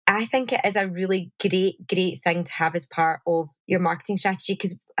I think it is a really great thing to have as part of your marketing strategy,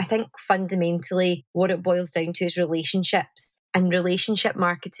 because I think fundamentally what it boils down to is relationships. And relationship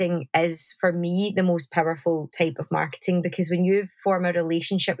marketing is, for me, the most powerful type of marketing, because when you form a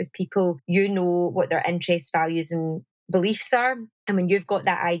relationship with people, you know what their interests, values and beliefs are. And when you've got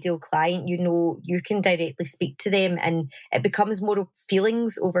that ideal client, you know you can directly speak to them, and it becomes more of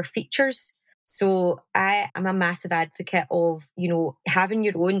feelings over features. So I am a massive advocate of, having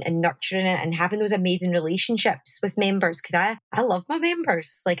your own and nurturing it and having those amazing relationships with members, because I love my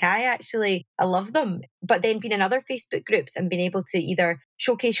members. Like I love them. But then being in other Facebook groups and being able to either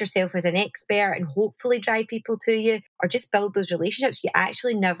showcase yourself as an expert and hopefully drive people to you, or just build those relationships, you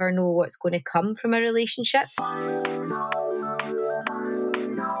actually never know what's going to come from a relationship.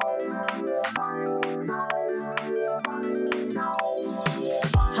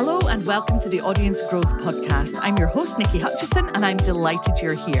 Hello and welcome to the Audience Growth Podcast. I'm your host, Nikki Hutchison, and I'm delighted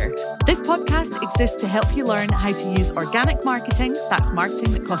you're here. This podcast exists to help you learn how to use organic marketing, that's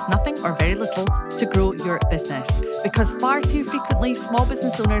marketing that costs nothing or very little, to grow your business. Because far too frequently, small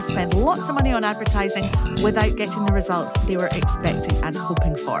business owners spend lots of money on advertising without getting the results they were expecting and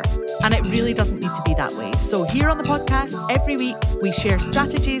hoping for. And it really doesn't need to be that way. So here on the podcast, every week, we share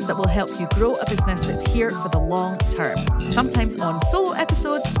strategies that will help you grow a business that's here for the long term. Sometimes on solo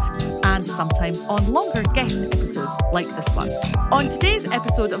episodes, and sometimes on longer guest episodes like this one. On today's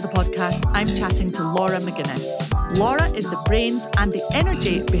episode of the podcast, I'm chatting to Laura Maginess. Laura is the brains and the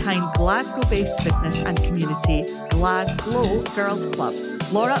energy behind Glasgow-based business and community Glasglow Girls Club.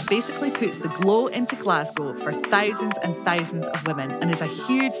 Laura basically puts the glow into Glasgow for thousands and thousands of women and is a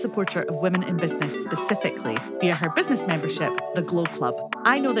huge supporter of women in business, specifically via her business membership, the Glow Club.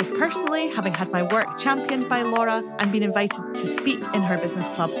 I know this personally, having had my work championed by Laura and been invited to speak in her business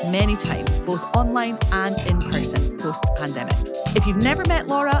club many times, both online and in person post-pandemic. If you've never met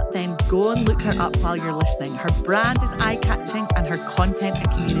Laura, then go and look her up while you're listening. Her brand is eye-catching and her content and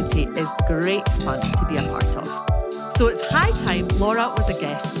community is great fun to be a part of. So it's high time Laura was a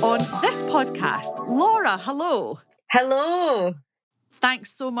guest on this podcast. Laura, hello. Hello.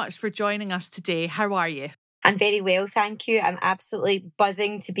 Thanks so much for joining us today. How are you? I'm very well, thank you. I'm absolutely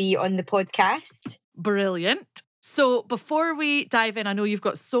buzzing to be on the podcast. Brilliant. So before we dive in, I know you've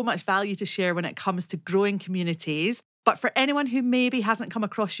got so much value to share when it comes to growing communities. But for anyone who maybe hasn't come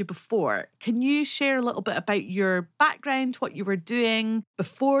across you before, can you share a little bit about your background, what you were doing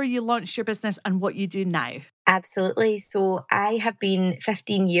before you launched your business and what you do now? Absolutely. So I have been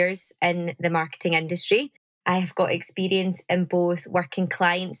 15 years in the marketing industry. I have got experience in both working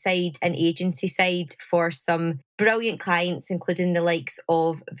client side and agency side for some brilliant clients, including the likes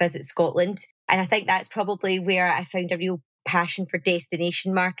of Visit Scotland. And I think that's probably where I found a real passion for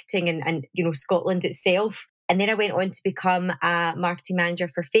destination marketing and Scotland itself. And then I went on to become a marketing manager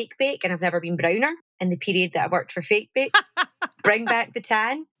for Fake Bake, and I've never been browner in the period that I worked for Fake Bake. Bring back the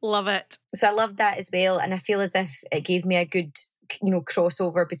tan. Love it. So I love that as well. And I feel as if it gave me a good,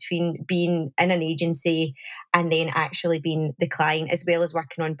 crossover between being in an agency and then actually being the client, as well as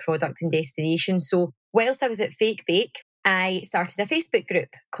working on product and destination. So whilst I was at Fake Bake, I started a Facebook group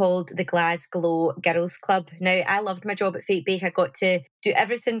called the Glasglow Girls Club. Now, I loved my job at Fake Bake. I got to do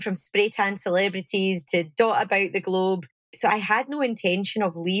everything from spray tan celebrities to dot about the globe. So I had no intention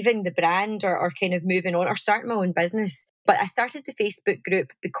of leaving the brand or kind of moving on or starting my own business. But I started the Facebook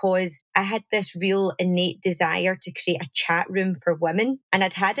group because I had this real innate desire to create a chat room for women. And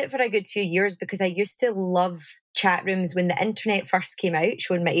I'd had it for a good few years because I used to love chat rooms when the internet first came out,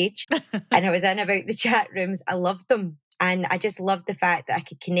 showing my age. And I was in about the chat rooms. I loved them. And I just loved the fact that I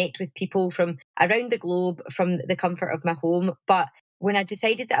could connect with people from around the globe, from the comfort of my home. But when I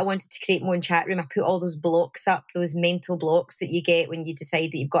decided that I wanted to create my own chat room, I put all those blocks up, those mental blocks that you get when you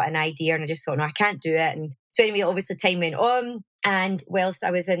decide that you've got an idea. And I just thought, no, I can't do it. And so anyway, obviously time went on. And whilst I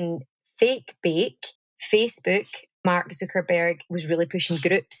was in Fake Bake, Facebook, Mark Zuckerberg was really pushing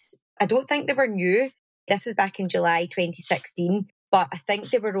groups. I don't think they were new. This was back in July 2016. But I think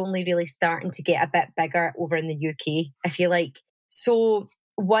they were only really starting to get a bit bigger over in the UK, I feel like. So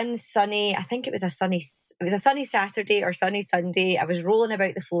one sunny, I think it was a sunny Saturday or sunny Sunday, I was rolling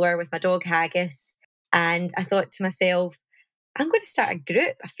about the floor with my dog Haggis. And I thought to myself, I'm going to start a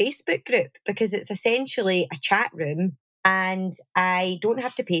group, a Facebook group, because it's essentially a chat room and I don't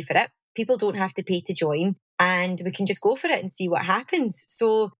have to pay for it. People don't have to pay to join. And we can just go for it and see what happens.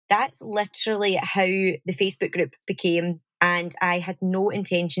 So that's literally how the Facebook group became. And I had no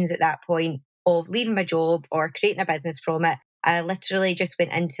intentions at that point of leaving my job or creating a business from it. I literally just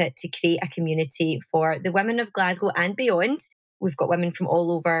went into it to create a community for the women of Glasgow and beyond. We've got women from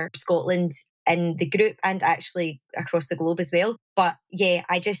all over Scotland in the group and actually across the globe as well. But yeah,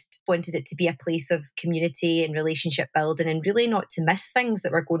 I just wanted it to be a place of community and relationship building and really not to miss things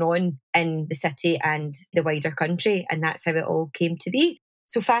that were going on in the city and the wider country. And that's how it all came to be.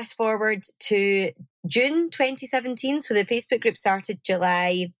 So fast forward to June 2017. So the Facebook group started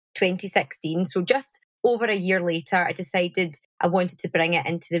July 2016. So just over a year later, I decided I wanted to bring it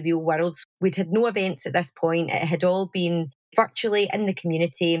into the real world. We'd had no events at this point. It had all been virtually in the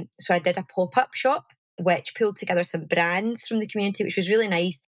community. So I did a pop-up shop, which pulled together some brands from the community, which was really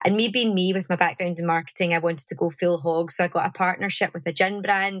nice. And me being me with my background in marketing, I wanted to go full hog. So I got a partnership with a gin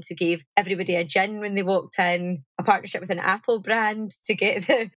brand who gave everybody a gin when they walked in, a partnership with an Apple brand to get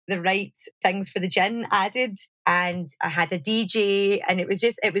the right things for the gin added. And I had a DJ, and it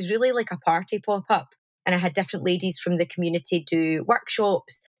was really like a party pop-up. And I had different ladies from the community do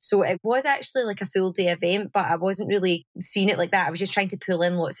workshops. So it was actually like a full day event, but I wasn't really seeing it like that. I was just trying to pull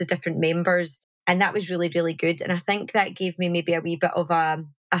in lots of different members. And that was really, really good. And I think that gave me maybe a wee bit of a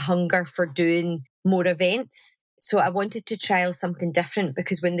hunger for doing more events. So I wanted to trial something different,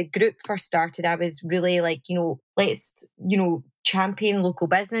 because when the group first started, I was really like, let's, champion local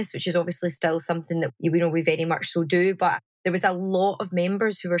business, which is obviously still something that, we very much so do. But there was a lot of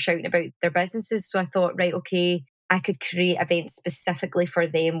members who were shouting about their businesses. So I thought, right, okay, I could create events specifically for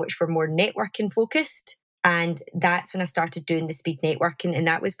them, which were more networking focused. And that's when I started doing the speed networking. And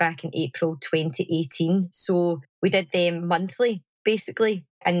that was back in April 2018. So we did them monthly, basically.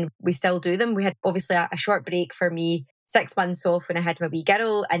 And we still do them. We had obviously a short break for me, 6 months off when I had my wee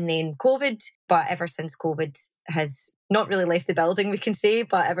girl, and then COVID. But ever since COVID has not really left the building, we can say,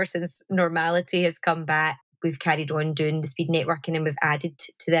 but ever since normality has come back, we've carried on doing the speed networking, and we've added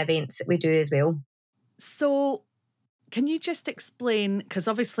to the events that we do as well. So can you just explain, because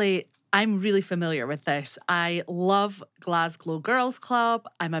obviously I'm really familiar with this. I love Glasglow Girls Club.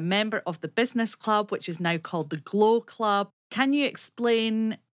 I'm a member of the business club, which is now called the Glow Club. Can you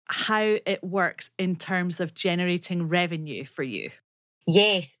explain how it works in terms of generating revenue for you?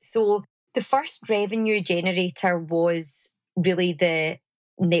 Yes. So the first revenue generator was really the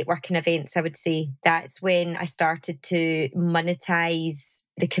networking events, I would say. That's when I started to monetize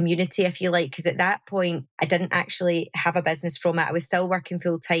the community, if you like, because at that point, I didn't actually have a business from it. I was still working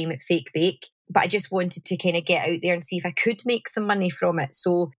full time at Fake Bake, but I just wanted to kind of get out there and see if I could make some money from it.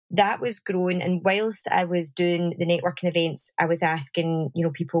 So that was growing. And whilst I was doing the networking events, I was asking,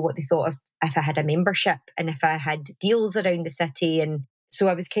 people what they thought of if I had a membership and if I had deals around the city. And so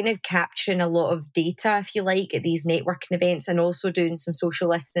I was kind of capturing a lot of data, if you like, at these networking events, and also doing some social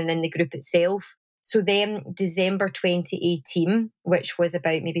listening in the group itself. So then December 2018, which was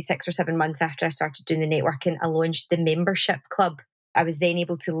about maybe 6 or 7 months after I started doing the networking, I launched the membership club. I was then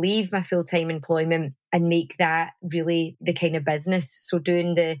able to leave my full-time employment and make that really the kind of business. So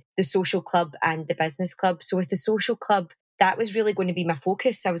doing the social club and the business club. So with the social club, that was really going to be my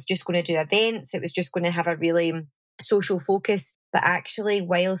focus. I was just going to do events. It was just going to have a really social focus. But actually,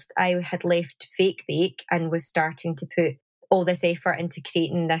 whilst I had left Fake Bake and was starting to put all this effort into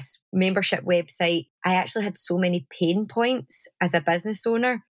creating this membership website, I actually had so many pain points as a business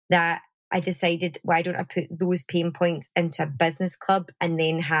owner that I decided, why don't I put those pain points into a business club and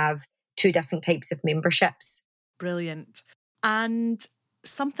then have 2 different types of memberships? Brilliant. And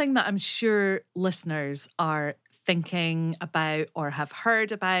something that I'm sure listeners are thinking about or have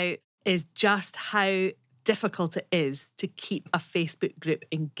heard about is just how difficult it is to keep a Facebook group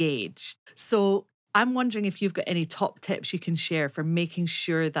engaged. So I'm wondering if you've got any top tips you can share for making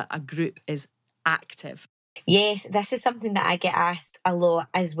sure that a group is active. Yes, this is something that I get asked a lot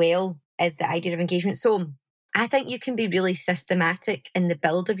as well, is the idea of engagement. So I think you can be really systematic in the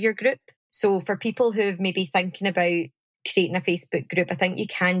build of your group. So for people who've maybe thinking about creating a Facebook group, I think you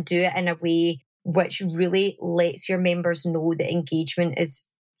can do it in a way which really lets your members know that engagement is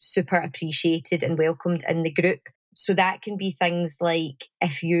super appreciated and welcomed in the group. So that can be things like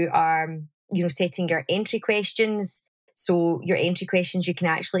if you are, setting your entry questions. So your entry questions, you can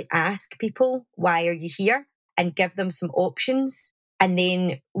actually ask people, why are you here? And give them some options. And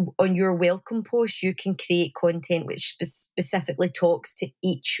then on your welcome post, you can create content which specifically talks to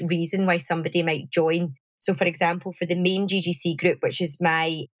each reason why somebody might join. So for example, for the main GGC group, which is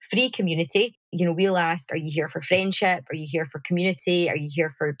my free community, we'll ask, are you here for friendship? Are you here for community? Are you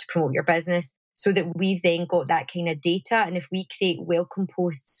here to promote your business? So that we've then got that kind of data. And if we create welcome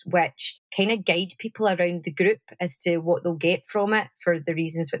posts which kind of guide people around the group as to what they'll get from it for the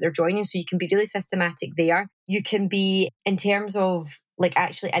reasons that they're joining. So you can be really systematic there. You can be, in terms of like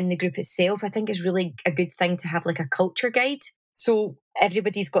actually in the group itself, I think it's really a good thing to have like a culture guide. So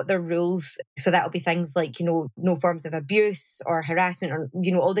everybody's got their rules. So that'll be things like, no forms of abuse or harassment or,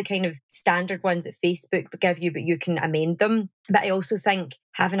 all the kind of standard ones that Facebook give you, but you can amend them. But I also think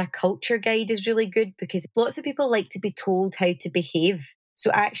having a culture guide is really good because lots of people like to be told how to behave.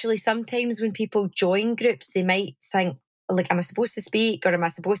 So actually, sometimes when people join groups, they might think, like, am I supposed to speak or am I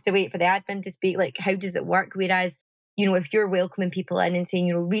supposed to wait for the admin to speak? Like, how does it work? Whereas, if you're welcoming people in and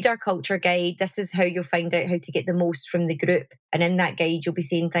saying, read our culture guide, this is how you'll find out how to get the most from the group. And in that guide, you'll be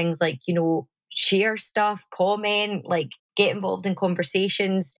saying things like, share stuff, comment, like get involved in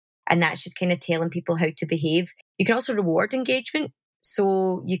conversations. And that's just kind of telling people how to behave. You can also reward engagement.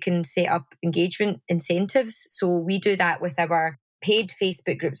 So you can set up engagement incentives. So we do that with our paid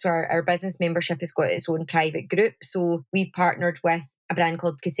Facebook group. So our business membership has got its own private group. So we've partnered with a brand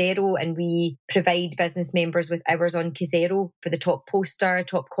called Casero and we provide business members with hours on Casero for the top poster,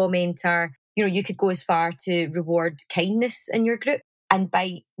 top commenter. You could go as far to reward kindness in your group. And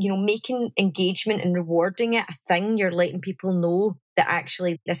by, making engagement and rewarding it a thing, you're letting people know that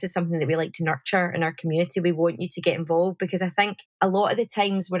actually this is something that we like to nurture in our community. We want you to get involved because I think a lot of the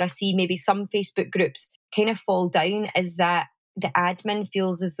times where I see maybe some Facebook groups kind of fall down is that the admin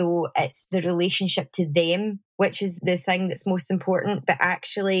feels as though it's the relationship to them, which is the thing that's most important. But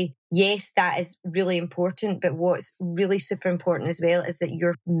actually, yes, that is really important. But what's really super important as well is that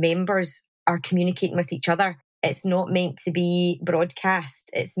your members are communicating with each other. It's not meant to be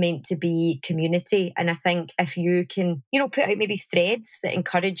broadcast. It's meant to be community. And I think if you can, put out maybe threads that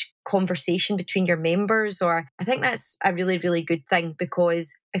encourage conversation between your members, or I think that's a really, really good thing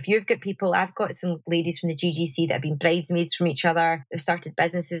because if you've got people, I've got some ladies from the GGC that have been bridesmaids from each other, they've started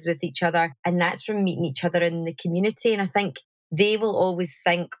businesses with each other, and that's from meeting each other in the community. And I think they will always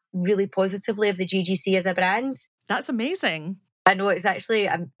think really positively of the GGC as a brand. That's amazing. I know it's actually,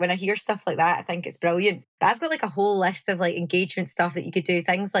 when I hear stuff like that, I think it's brilliant. But I've got like a whole list of like engagement stuff that you could do.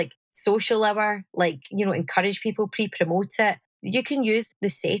 Things like social hour, like, encourage people, pre-promote it. You can use the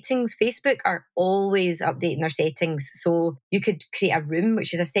settings. Facebook are always updating their settings. So you could create a room,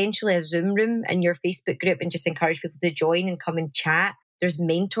 which is essentially a Zoom room in your Facebook group and just encourage people to join and come and chat. There's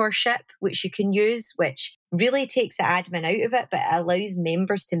mentorship, which you can use, which really takes the admin out of it, but it allows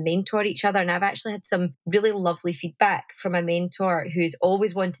members to mentor each other. And I've actually had some really lovely feedback from a mentor who's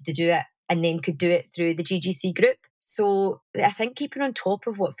always wanted to do it and then could do it through the GGC group. So I think keeping on top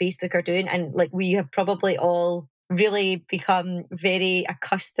of what Facebook are doing, and like we have probably all really become very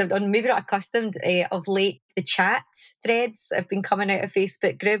accustomed, or maybe not accustomed, of late, the chat threads have been coming out of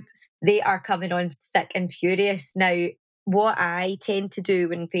Facebook groups. They are coming on thick and furious now. What I tend to do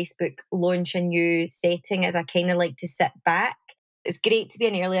when Facebook launch a new setting is I kind of like to sit back. It's great to be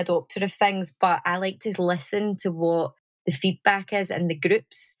an early adopter of things, but I like to listen to what the feedback is in the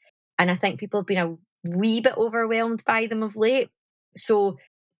groups. And I think people have been a wee bit overwhelmed by them of late. So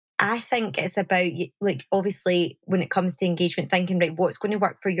I think it's about, like, obviously, when it comes to engagement, thinking, right, what's going to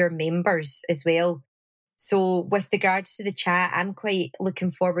work for your members as well. So with regards to the chat, I'm quite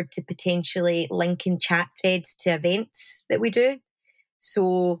looking forward to potentially linking chat threads to events that we do.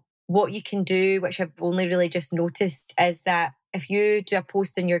 So what you can do, which I've only really just noticed, is that if you do a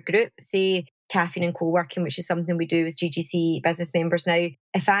post in your group, say caffeine and co-working, which is something we do with GGC business members now,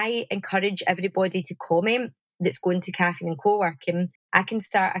 if I encourage everybody to comment that's going to caffeine and co-working, I can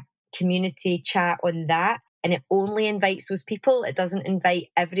start a community chat on that. And it only invites those people. It doesn't invite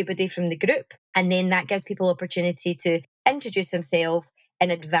everybody from the group. And then that gives people opportunity to introduce themselves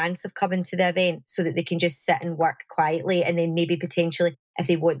in advance of coming to the event so that they can just sit and work quietly. And then maybe potentially if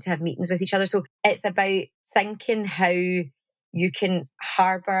they want to have meetings with each other. So it's about thinking how you can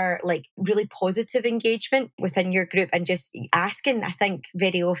harbour like really positive engagement within your group and just asking. I think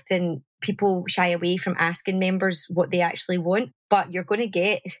very often people shy away from asking members what they actually want, but you're going to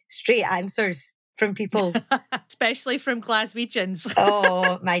get straight answers from people. Especially from Glaswegians.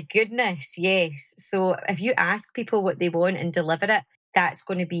 Oh my goodness, yes. So if you ask people what they want and deliver it, that's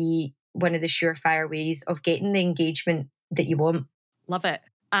going to be one of the surefire ways of getting the engagement that you want. Love it.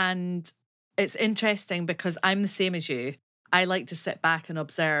 And it's interesting because I'm the same as you. I like to sit back and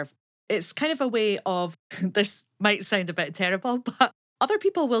observe. It's kind of a way of, this might sound a bit terrible, but other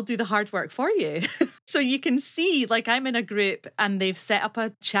people will do the hard work for you. So you can see, like, I'm in a group and they've set up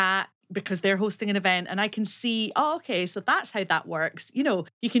a chat because they're hosting an event and I can see, oh, okay, so that's how that works. You know,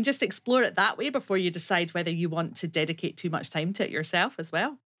 you can just explore it that way before you decide whether you want to dedicate too much time to it yourself as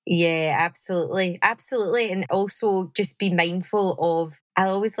well. Yeah, absolutely. Absolutely. And also just be mindful of, I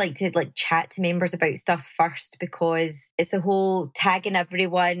always like to chat to members about stuff first because it's the whole tagging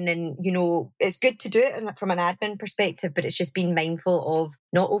everyone and, you know, it's good to do it from an admin perspective, but it's just being mindful of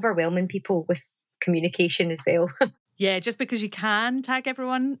not overwhelming people with communication as well. Yeah, just because you can tag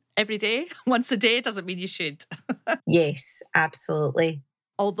everyone every day, once a day, doesn't mean you should. Yes, absolutely.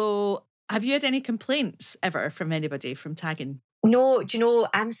 Although, have you had any complaints ever from anybody from tagging? No, do you know,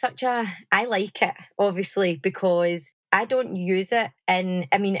 I like it, obviously, because I don't use it. And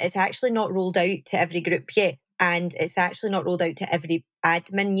I mean, it's actually not rolled out to every group yet. And it's actually not rolled out to every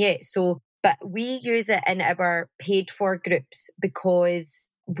admin yet. So, but we use it in our paid for groups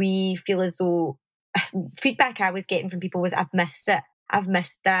because we feel as though feedback I was getting from people was, I've missed it. I've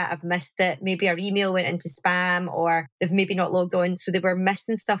missed that. I've missed it. Maybe our email went into spam or they've maybe not logged on. So they were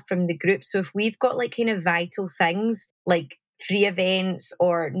missing stuff from the group. So if we've got like kind of vital things like free events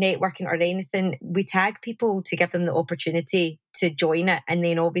or networking or anything, we tag people to give them the opportunity to join it. And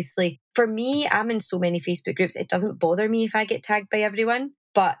then obviously for me, I'm in so many Facebook groups, it doesn't bother me if I get tagged by everyone.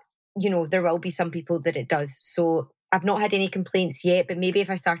 But, you know, there will be some people that it does. So I've not had any complaints yet, but maybe if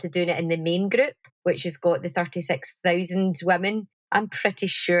I started doing it in the main group, which has got the 36,000 women, I'm pretty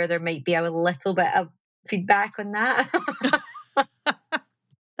sure there might be a little bit of feedback on that.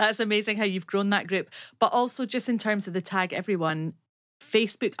 That's amazing how you've grown that group. But also just in terms of the tag everyone,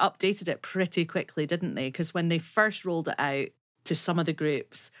 Facebook updated it pretty quickly, didn't they? Because when they first rolled it out to some of the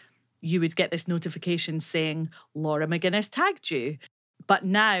groups, you would get this notification saying, Laura Maginess tagged you. But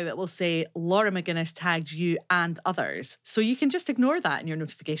now it will say, Laura Maginess tagged you and others. So you can just ignore that in your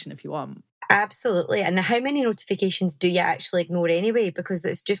notification if you want. Absolutely. And how many notifications do you actually ignore anyway? Because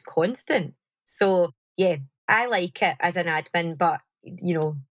it's just constant. So yeah, I like it as an admin, but you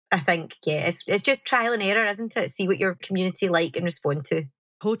know, I think, yeah, it's just trial and error, isn't it? See what your community like and respond to.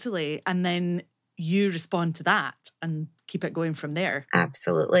 Totally. And then you respond to that and keep it going from there.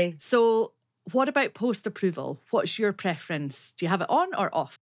 Absolutely. So what about post approval? What's your preference? Do you have it on or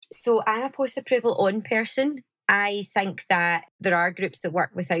off? So I'm a post approval on person. I think that there are groups that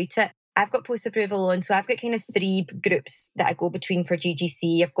work without it. I've got post approval on, so I've got kind of 3 groups that I go between for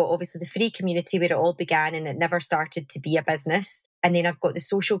GGC. I've got obviously the free community where it all began and it never started to be a business. And then I've got the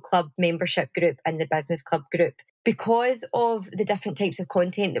social club membership group and the business club group. Because of the different types of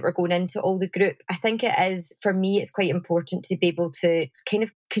content that we're going into all the group, I think it is, for me, it's quite important to be able to kind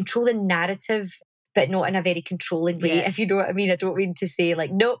of control the narrative, but not in a very controlling way, if you know what I mean. I don't mean to say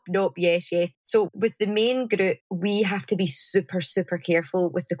like, nope, yes. So with the main group, we have to be super, super careful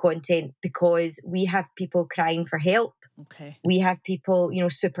with the content because we have people crying for help. Okay. We have people, you know,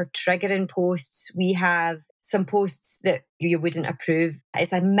 super triggering posts. We have some posts that you wouldn't approve.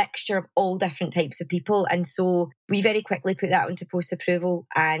 It's a mixture of all different types of people. And so we very quickly put that onto post approval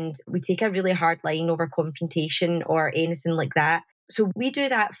and we take a really hard line over confrontation or anything like that. So we do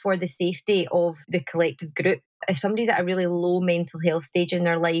that for the safety of the collective group. If somebody's at a really low mental health stage in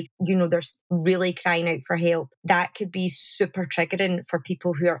their life, you know, they're really crying out for help, that could be super triggering for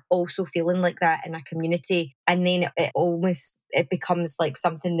people who are also feeling like that in a community. And then it becomes like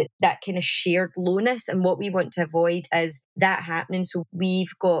something that kind of shared lowness. And what we want to avoid is that happening. So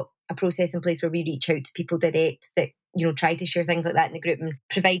we've got a process in place where we reach out to people direct that, you know, try to share things like that in the group and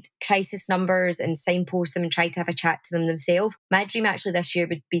provide crisis numbers and signpost them and try to have a chat to them themselves. My dream actually this year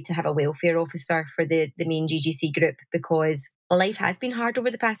would be to have a welfare officer for the main GGC group because life has been hard over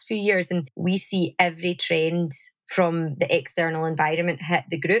the past few years and we see every trend from the external environment hit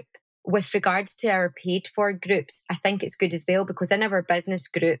the group. With regards to our paid for groups, I think it's good as well because in our business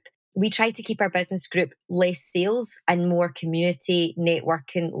group, we try to keep our business group less sales and more community,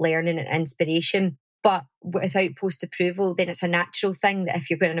 networking, learning and inspiration. But without post approval, then it's a natural thing that if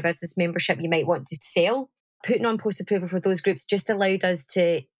you're going on a business membership, you might want to sell. Putting on post approval for those groups just allowed us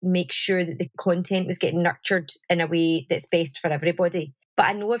to make sure that the content was getting nurtured in a way that's best for everybody. But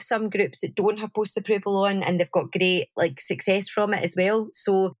I know of some groups that don't have post approval on and they've got great success from it as well.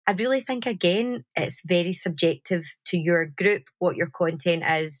 So I really think, again, it's very subjective to your group, what your content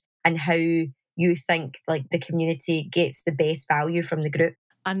is and how you think the community gets the best value from the group.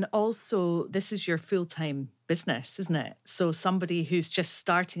 And also, this is your full-time business, isn't it? So somebody who's just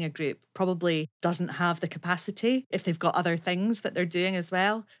starting a group probably doesn't have the capacity, if they've got other things that they're doing as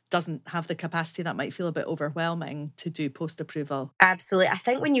well, doesn't have the capacity. That might feel a bit overwhelming to do post-approval. Absolutely. I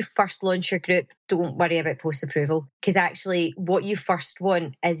think when you first launch your group, don't worry about post-approval because actually what you first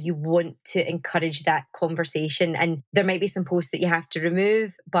want is you want to encourage that conversation. And there might be some posts that you have to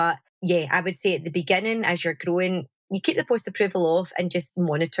remove. But yeah, I would say at the beginning, as you're growing, you keep the post approval off and just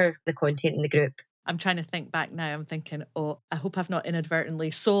monitor the content in the group. I'm trying to think back now. I'm thinking, I hope I've not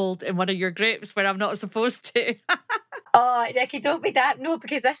inadvertently sold in one of your groups where I'm not supposed to. Oh, Nikki, don't be that. No,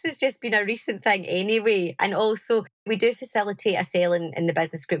 because this has just been a recent thing anyway. And also, we do facilitate a sale in the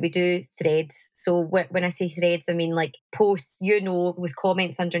business group. We do threads. So when I say threads, I mean like posts, with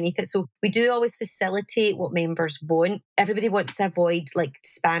comments underneath it. So we do always facilitate what members want. Everybody wants to avoid like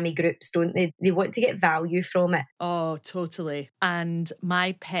spammy groups, don't they? They want to get value from it. Oh, totally. And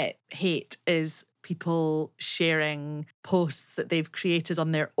my pet hate is people sharing posts that they've created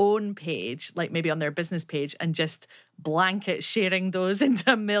on their own page, like maybe on their business page, and just blanket sharing those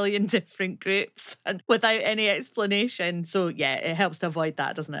into a million different groups and without any explanation. So yeah, it helps to avoid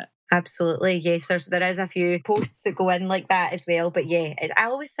that, doesn't it? Absolutely, yes. There is a few posts that go in like that as well. But yeah, I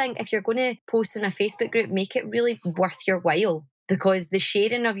always think if you're going to post in a Facebook group, make it really worth your while, because the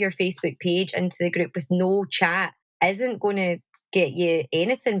sharing of your Facebook page into the group with no chat isn't going to get you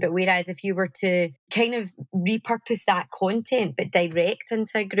anything. But whereas if you were to kind of repurpose that content but direct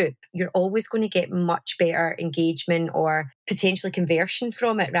into a group, you're always going to get much better engagement or potentially conversion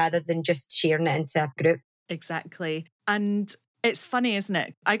from it rather than just sharing it into a group. Exactly. And it's funny, isn't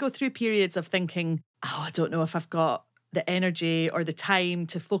it? I go through periods of thinking, I don't know if I've got the energy or the time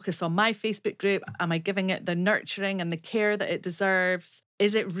to focus on my Facebook group. Am I giving it the nurturing and the care that it deserves?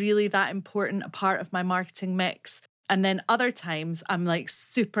 Is it really that important a part of my marketing mix? And then other times I'm like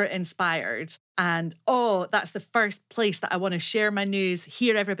super inspired and, that's the first place that I want to share my news,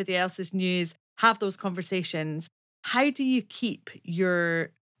 hear everybody else's news, have those conversations. How do you keep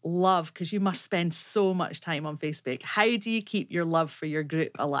your love, because you must spend so much time on Facebook, how do you keep your love for your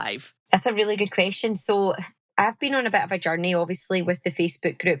group alive? That's a really good question. So I've been on a bit of a journey, obviously, with the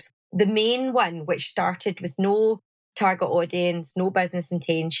Facebook groups. The main one, which started with no target audience, no business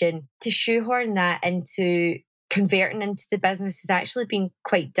intention, to shoehorn that into converting into the business has actually been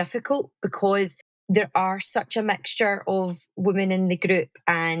quite difficult, because there are such a mixture of women in the group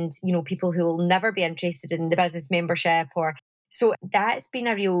and, people who will never be interested in the business membership. So that's been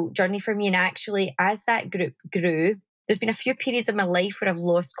a real journey for me. And actually, as that group grew, there's been a few periods of my life where I've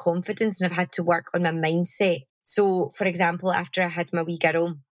lost confidence and I've had to work on my mindset. So, for example, after I had my wee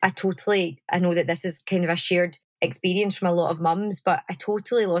girl, I know that this is kind of a shared experience from a lot of mums, but I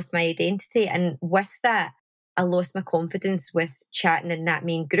totally lost my identity. And with that, I lost my confidence with chatting in that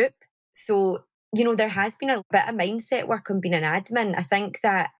main group. So, there has been a bit of mindset work on being an admin. I think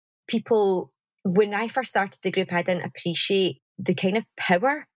that people, when I first started the group, I didn't appreciate the kind of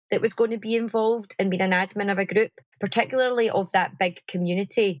power that was going to be involved in being an admin of a group, particularly of that big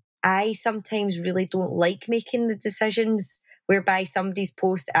community. I sometimes really don't like making the decisions whereby somebody's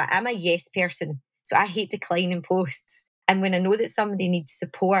post, I'm a yes person, so I hate declining posts. And when I know that somebody needs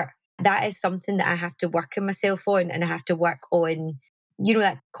support, that is something that I have to work on myself on, and I have to work on,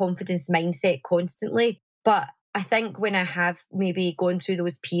 that confidence mindset constantly. But I think when I have maybe gone through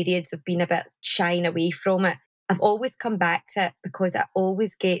those periods of being a bit shying away from it, I've always come back to it, because I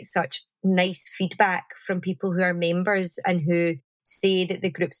always get such nice feedback from people who are members and who say that the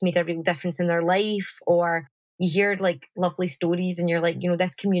group's made a real difference in their life, or you hear like lovely stories and you're like,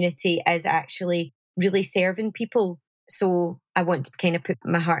 this community is actually really serving people. So I want to kind of put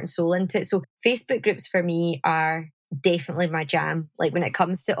my heart and soul into it. So Facebook groups for me are definitely my jam. Like when it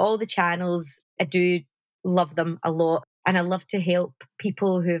comes to all the channels, I do love them a lot. And I love to help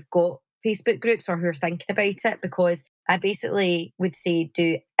people who've got Facebook groups or who are thinking about it, because I basically would say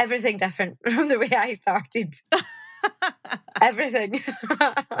do everything different from the way I started. Everything.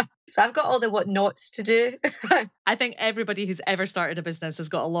 So I've got all the what nots to do. I think everybody who's ever started a business has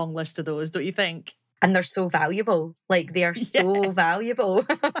got a long list of those, don't you think? And they're so valuable. Like they are so valuable.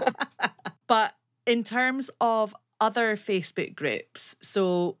 But in terms of other Facebook groups,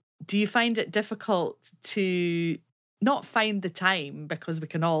 so do you find it difficult to not find the time, because we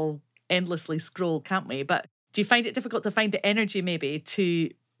can all endlessly scroll, can't we? But do you find it difficult to find the energy maybe to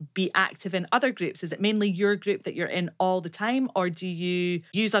be active in other groups? Is it mainly your group that you're in all the time, or do you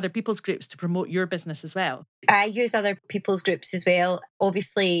use other people's groups to promote your business as well? I use other people's groups as well.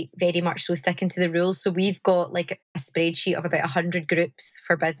 Obviously, very much so sticking to the rules. So we've got like a spreadsheet of about 100 groups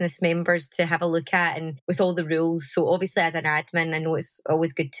for business members to have a look at, and with all the rules. So obviously as an admin, I know it's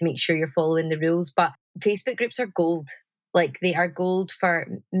always good to make sure you're following the rules, but Facebook groups are gold. Like they are gold for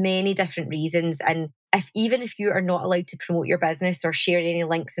many different reasons. And even if you are not allowed to promote your business or share any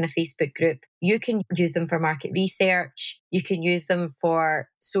links in a Facebook group, you can use them for market research. You can use them for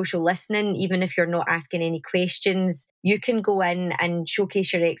social listening, even if you're not asking any questions. You can go in and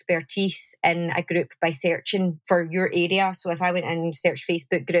showcase your expertise in a group by searching for your area. So if I went in and searched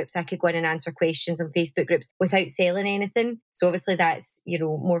Facebook groups, I could go in and answer questions on Facebook groups without selling anything. So obviously that's,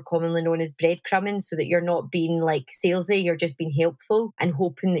 more commonly known as breadcrumbing, so that you're not being like salesy, you're just being helpful and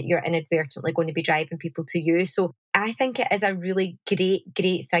hoping that you're inadvertently going to be driving people to you. So I think it is a really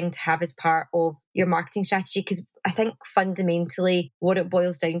great thing to have as part of your marketing strategy, because I think fundamentally what it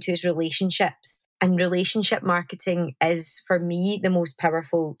boils down to is relationships. And relationship marketing is, for me, the most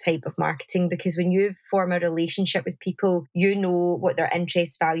powerful type of marketing, because when you form a relationship with people, you know what their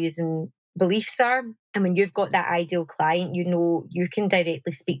interests, values and beliefs are. And when you've got that ideal client, you know you can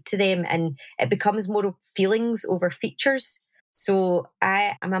directly speak to them, and it becomes more of feelings over features. So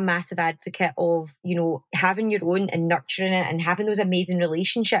I am a massive advocate of, having your own and nurturing it and having those amazing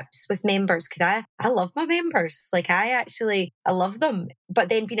relationships with members, because I love my members. Like I love them. But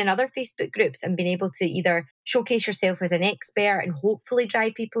then being in other Facebook groups and being able to either showcase yourself as an expert and hopefully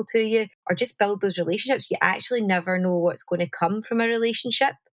drive people to you, or just build those relationships, you actually never know what's going to come from a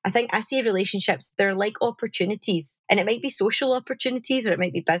relationship. I think I see relationships, they're like opportunities, and it might be social opportunities or it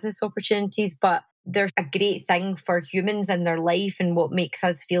might be business opportunities, but they're a great thing for humans in their life and what makes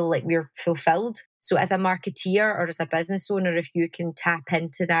us feel like we're fulfilled. So as a marketeer or as a business owner, if you can tap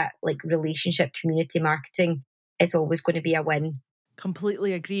into that like relationship community marketing, it's always going to be a win.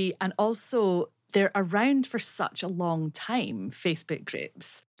 Completely agree. And also, they're around for such a long time, Facebook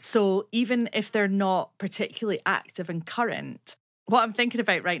groups. So even if they're not particularly active and current, what I'm thinking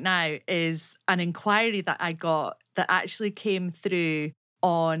about right now is an inquiry that I got that actually came through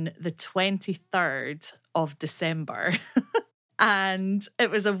on the 23rd of December. And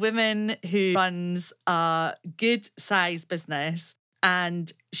it was a woman who runs a good size business.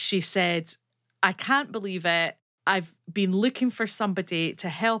 And she said, I can't believe it. I've been looking for somebody to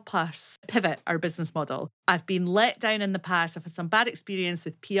help us pivot our business model. I've been let down in the past. I've had some bad experience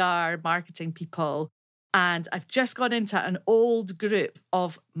with PR, marketing people. And I've just gone into an old group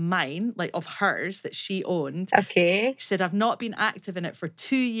of mine, like of hers that she owned. Okay. She said, I've not been active in it for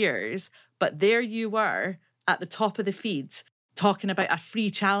 2 years, but there you were at the top of the feed talking about a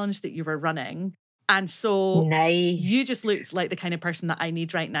free challenge that you were running. And so nice. You just looked like the kind of person that I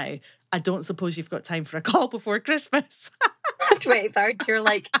need right now. I don't suppose you've got time for a call before Christmas. 23rd, you're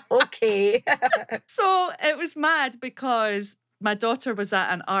like, okay. So it was mad because my daughter was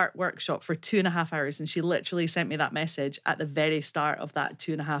at an art workshop for 2.5 hours, and she literally sent me that message at the very start of that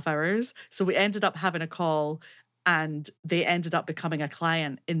 2.5 hours. So we ended up having a call, and they ended up becoming a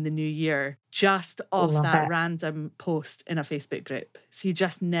client in the new year just off that random post in a Facebook group. So you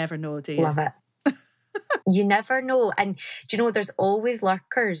just never know, do you? Love it. You never know. And do you know, there's always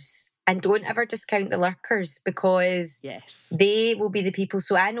lurkers, and don't ever discount the lurkers, because they will be the people.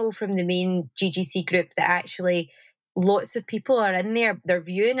 So I know from the main GGC group that actually lots of people are in there. They're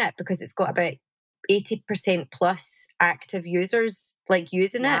viewing it because it's got about 80% plus active users like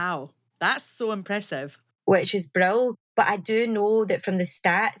using it. Wow, that's so impressive. Which is brilliant. But I do know that from the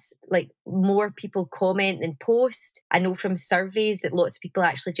stats, like more people comment than post. I know from surveys that lots of people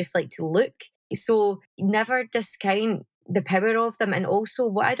actually just like to look. So never discount the power of them. And also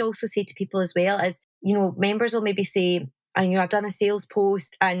what I'd also say to people as well is, members will maybe say, I've done a sales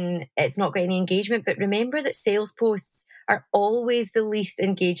post and it's not got any engagement, but remember that sales posts are always the least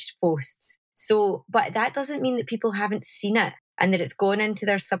engaged posts. So, but that doesn't mean that people haven't seen it and that it's gone into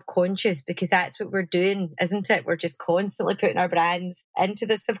their subconscious, because that's what we're doing, isn't it? We're just constantly putting our brands into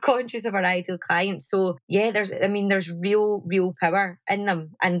the subconscious of our ideal clients. So yeah, there's real power in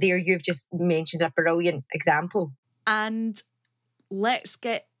them. And there you've just mentioned a brilliant example. And let's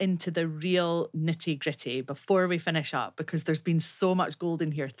get into the real nitty gritty before we finish up, because there's been so much gold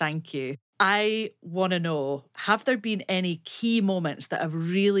in here. Thank you. I want to know, have there been any key moments that have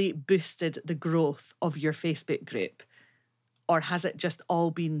really boosted the growth of your Facebook group? Or has it just all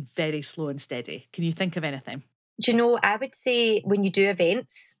been very slow and steady? Can you think of anything? Do you know, I would say when you do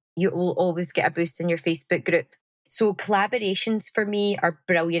events, you will always get a boost in your Facebook group. So collaborations for me are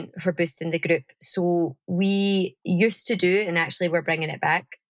brilliant for boosting the group. So we used to do, and actually we're bringing it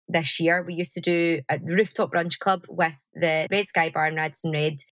back this year, we used to do a rooftop brunch club with the Red Sky Bar in Radisson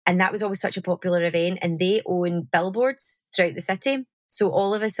Red. And that was always such a popular event, and they own billboards throughout the city. So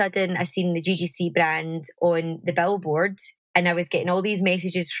all of a sudden I seen the GGC brand on the billboard, and I was getting all these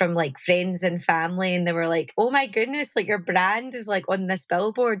messages from like friends and family, and they were like, oh my goodness, like your brand is like on this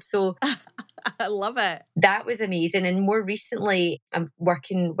billboard. So I love it. That was amazing. And more recently, I'm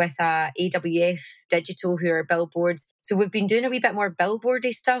working with AWF Digital, who are billboards. So we've been doing a wee bit more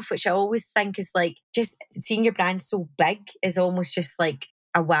billboardy stuff, which I always think is like, just seeing your brand so big is almost just like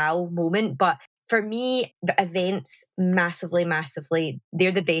a wow moment. But for me, the events massively,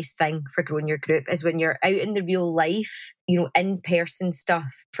 they're the best thing for growing your group, is when you're out in the real life, in-person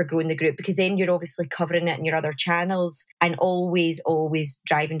stuff for growing the group, because then you're obviously covering it in your other channels and always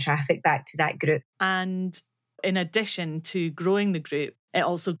driving traffic back to that group. And in addition to growing the group, It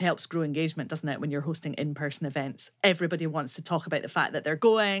also helps grow engagement, doesn't it, when you're hosting in-person events? Everybody wants to talk about the fact that they're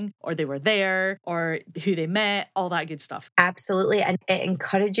going, or they were there, or who they met, all that good stuff. Absolutely. And it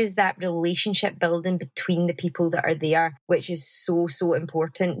encourages that relationship building between the people that are there, which is so, so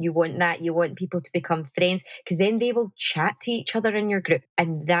important. You want that. You want people to become friends, because then they will chat to each other in your group.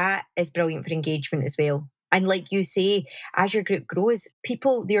 And that is brilliant for engagement as well. And like you say, as your group grows,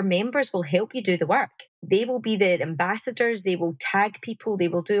 their members will help you do the work. They will be the ambassadors. They will tag people. They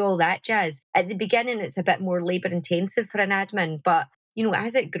will do all that jazz. At the beginning, it's a bit more labour intensive for an admin, but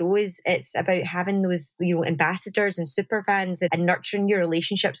as it grows, it's about having those, ambassadors and super fans and nurturing your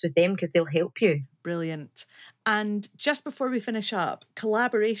relationships with them, because they'll help you. Brilliant. And just before we finish up,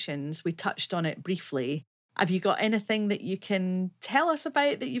 collaborations, we touched on it briefly. Have you got anything that you can tell us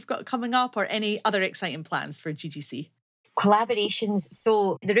about that you've got coming up, or any other exciting plans for GGC? Collaborations.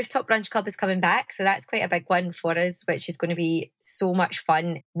 So the Rooftop Brunch Club is coming back. So that's quite a big one for us, which is going to be so much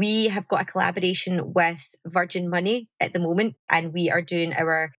fun. We have got a collaboration with Virgin Money at the moment, and we are doing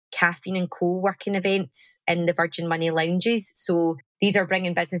our caffeine and co-working events in the Virgin Money lounges. So these are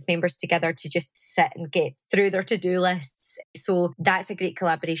bringing business members together to just sit and get through their to-do lists. So that's a great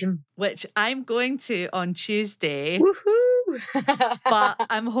collaboration. Which I'm going to on Tuesday. Woohoo! But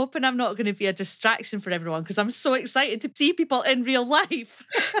I'm hoping I'm not going to be a distraction for everyone, because I'm so excited to see people in real life.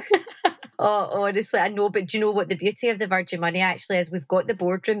 Oh, honestly, I know. But do you know what the beauty of the Virgin Money actually is? We've got the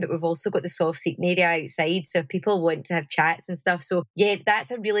boardroom, but we've also got the soft seating area outside. So if people want to have chats and stuff. So yeah, that's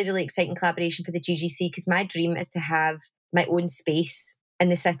a really, really exciting collaboration for the GGC, because my dream is to have my own space in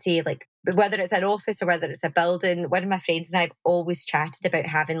the city, like whether it's an office or whether it's a building. One of my friends and I have always chatted about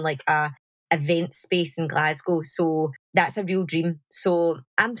having like a event space in Glasgow. So that's a real dream. So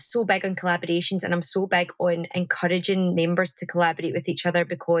I'm so big on collaborations, and I'm so big on encouraging members to collaborate with each other,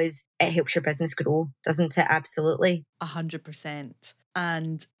 because it helps your business grow, doesn't it? Absolutely. 100%.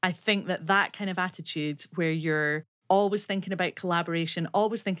 And I think that kind of attitude, where you're always thinking about collaboration,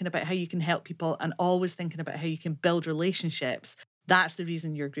 always thinking about how you can help people, and always thinking about how you can build relationships, that's the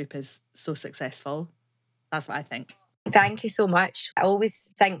reason your group is so successful. That's what I think. Thank you so much. I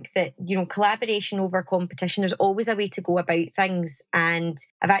always think that, collaboration over competition, there's always a way to go about things. And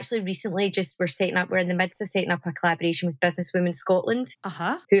I've actually recently we're in the midst of setting up a collaboration with Businesswomen Scotland,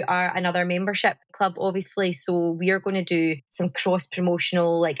 who are another membership club, obviously. So we are going to do some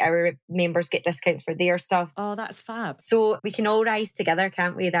cross-promotional, like our members get discounts for their stuff. Oh, that's fab. So we can all rise together,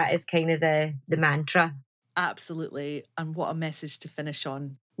 can't we? That is kind of the mantra. Absolutely. And what a message to finish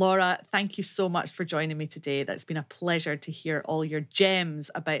on. Laura, thank you so much for joining me today. That's been a pleasure to hear all your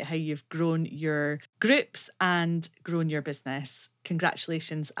gems about how you've grown your groups and grown your business.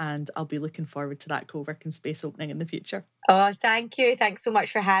 Congratulations, and I'll be looking forward to that co-working space opening in the future. Oh, thank you. Thanks so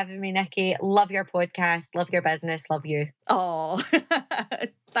much for having me, Nikki. Love your podcast, love your business, love you. Oh,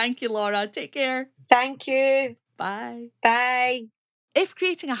 thank you, Laura. Take care. Thank you. Bye. Bye. If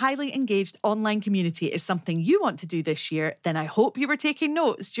creating a highly engaged online community is something you want to do this year, then I hope you were taking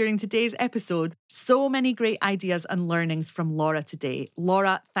notes during today's episode. So many great ideas and learnings from Laura today.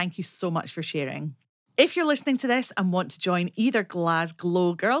 Laura, thank you so much for sharing. If you're listening to this and want to join either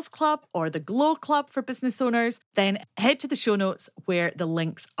Glasglow Girls Club or the Glow Club for business owners, then head to the show notes where the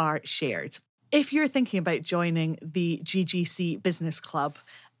links are shared. If you're thinking about joining the GGC Business Club,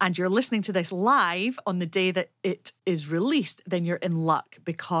 and you're listening to this live on the day that it is released, then you're in luck,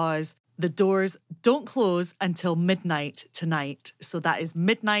 because the doors don't close until midnight tonight. So that is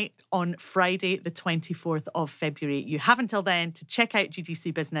midnight on Friday, the 24th of February. You have until then to check out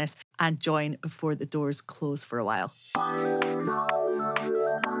GGC Business and join before the doors close for a while.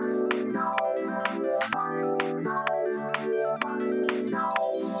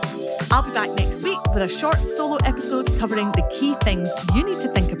 I'll be back next week with a short solo episode covering the key things you need to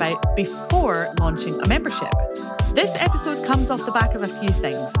think about before launching a membership. This episode comes off the back of a few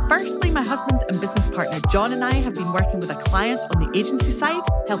things. Firstly, my husband and business partner John and I have been working with a client on the agency side,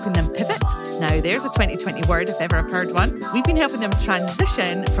 helping them pivot. Now, there's a 2020 word if ever I've heard one. We've been helping them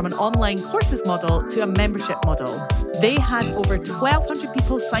transition from an online courses model to a membership model. They had over 1,200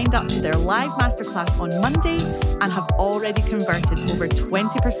 people signed up to their live masterclass on Monday and have already converted over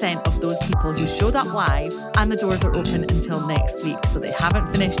 20% of those people who showed up live, and the doors are open until next week, so they haven't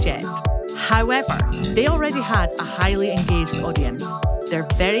finished yet. However, they already had a highly engaged audience. They're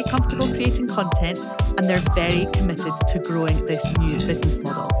very comfortable creating content and they're very committed to growing this new business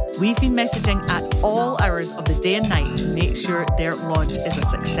model. We've been messaging at all hours of the day and night to make sure their launch is a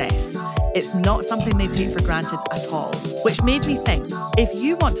success. It's not something they take for granted at all, which made me think, if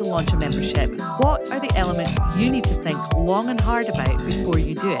you want to launch a membership, what are the elements you need to think long and hard about before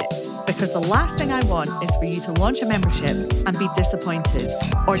you do it? Because the last thing I want is for you to launch a membership and be disappointed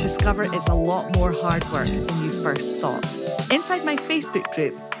or discover it's a lot more hard work than you first thought. Inside my Facebook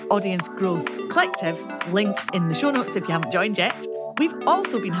group, Audience Growth Collective, linked in the show notes if you haven't joined yet, we've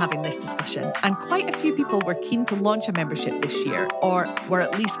also been having this discussion, and quite a few people were keen to launch a membership this year, or were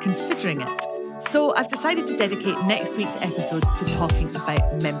at least considering it. So I've decided to dedicate next week's episode to talking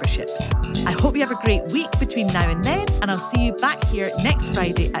about memberships. I hope you have a great week between now and then, and I'll see you back here next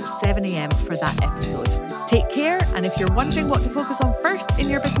Friday at 7 a.m. for that episode. Take care, and if you're wondering what to focus on first in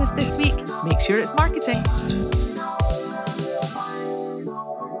your business this week, make sure it's marketing.